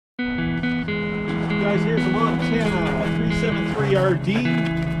guys, here's a Montana 373RD.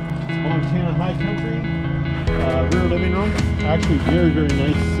 Montana High Country. Rear living room. Actually very, very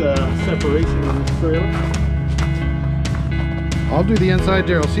nice separation in this trailer. I'll do the inside,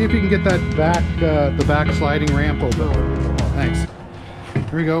 Daryl. See if you can get that back, the back sliding ramp open. Thanks.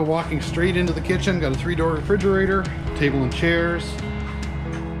 Here we go, walking straight into the kitchen. Got a 3-door refrigerator, table and chairs.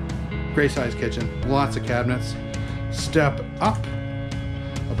 Great size kitchen, lots of cabinets. Step up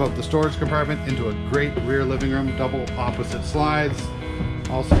above the storage compartment into a great rear living room, double opposite slides.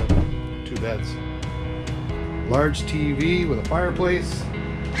 Also 2 beds. Large TV with a fireplace.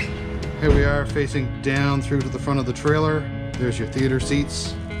 Here we are facing down through to the front of the trailer. There's your theater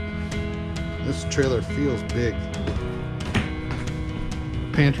seats. This trailer feels big.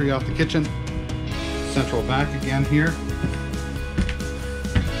 Pantry off the kitchen. Central back again here.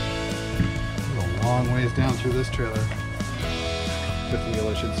 A long ways down through this trailer. Fifth wheel,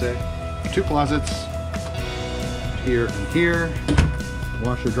 I should say. 2 closets. Here and here.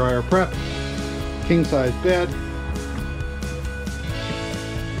 Washer dryer prep. King size bed.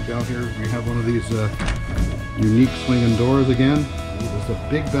 Down here we have one of these unique swinging doors again. There's a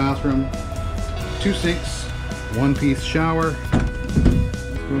big bathroom, 2 sinks, 1-piece shower.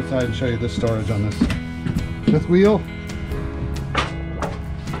 Let's go inside and show you the storage on this. 5th wheel,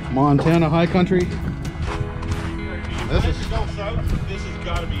 Montana High Country. This has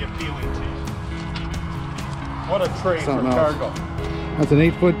got to be appealing to you. What a tray for cargo. That's an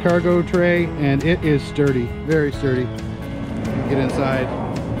 8-foot cargo tray, and it is sturdy, very sturdy. Get inside,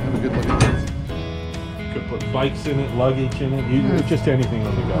 have a good look at this. Could put bikes in it, luggage in it, just anything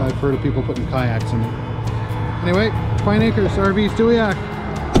on the go. I've heard of people putting kayaks in it. Anyway, Pine Acres RV Stewiacke.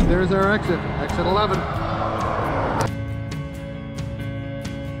 There's our exit, exit 11.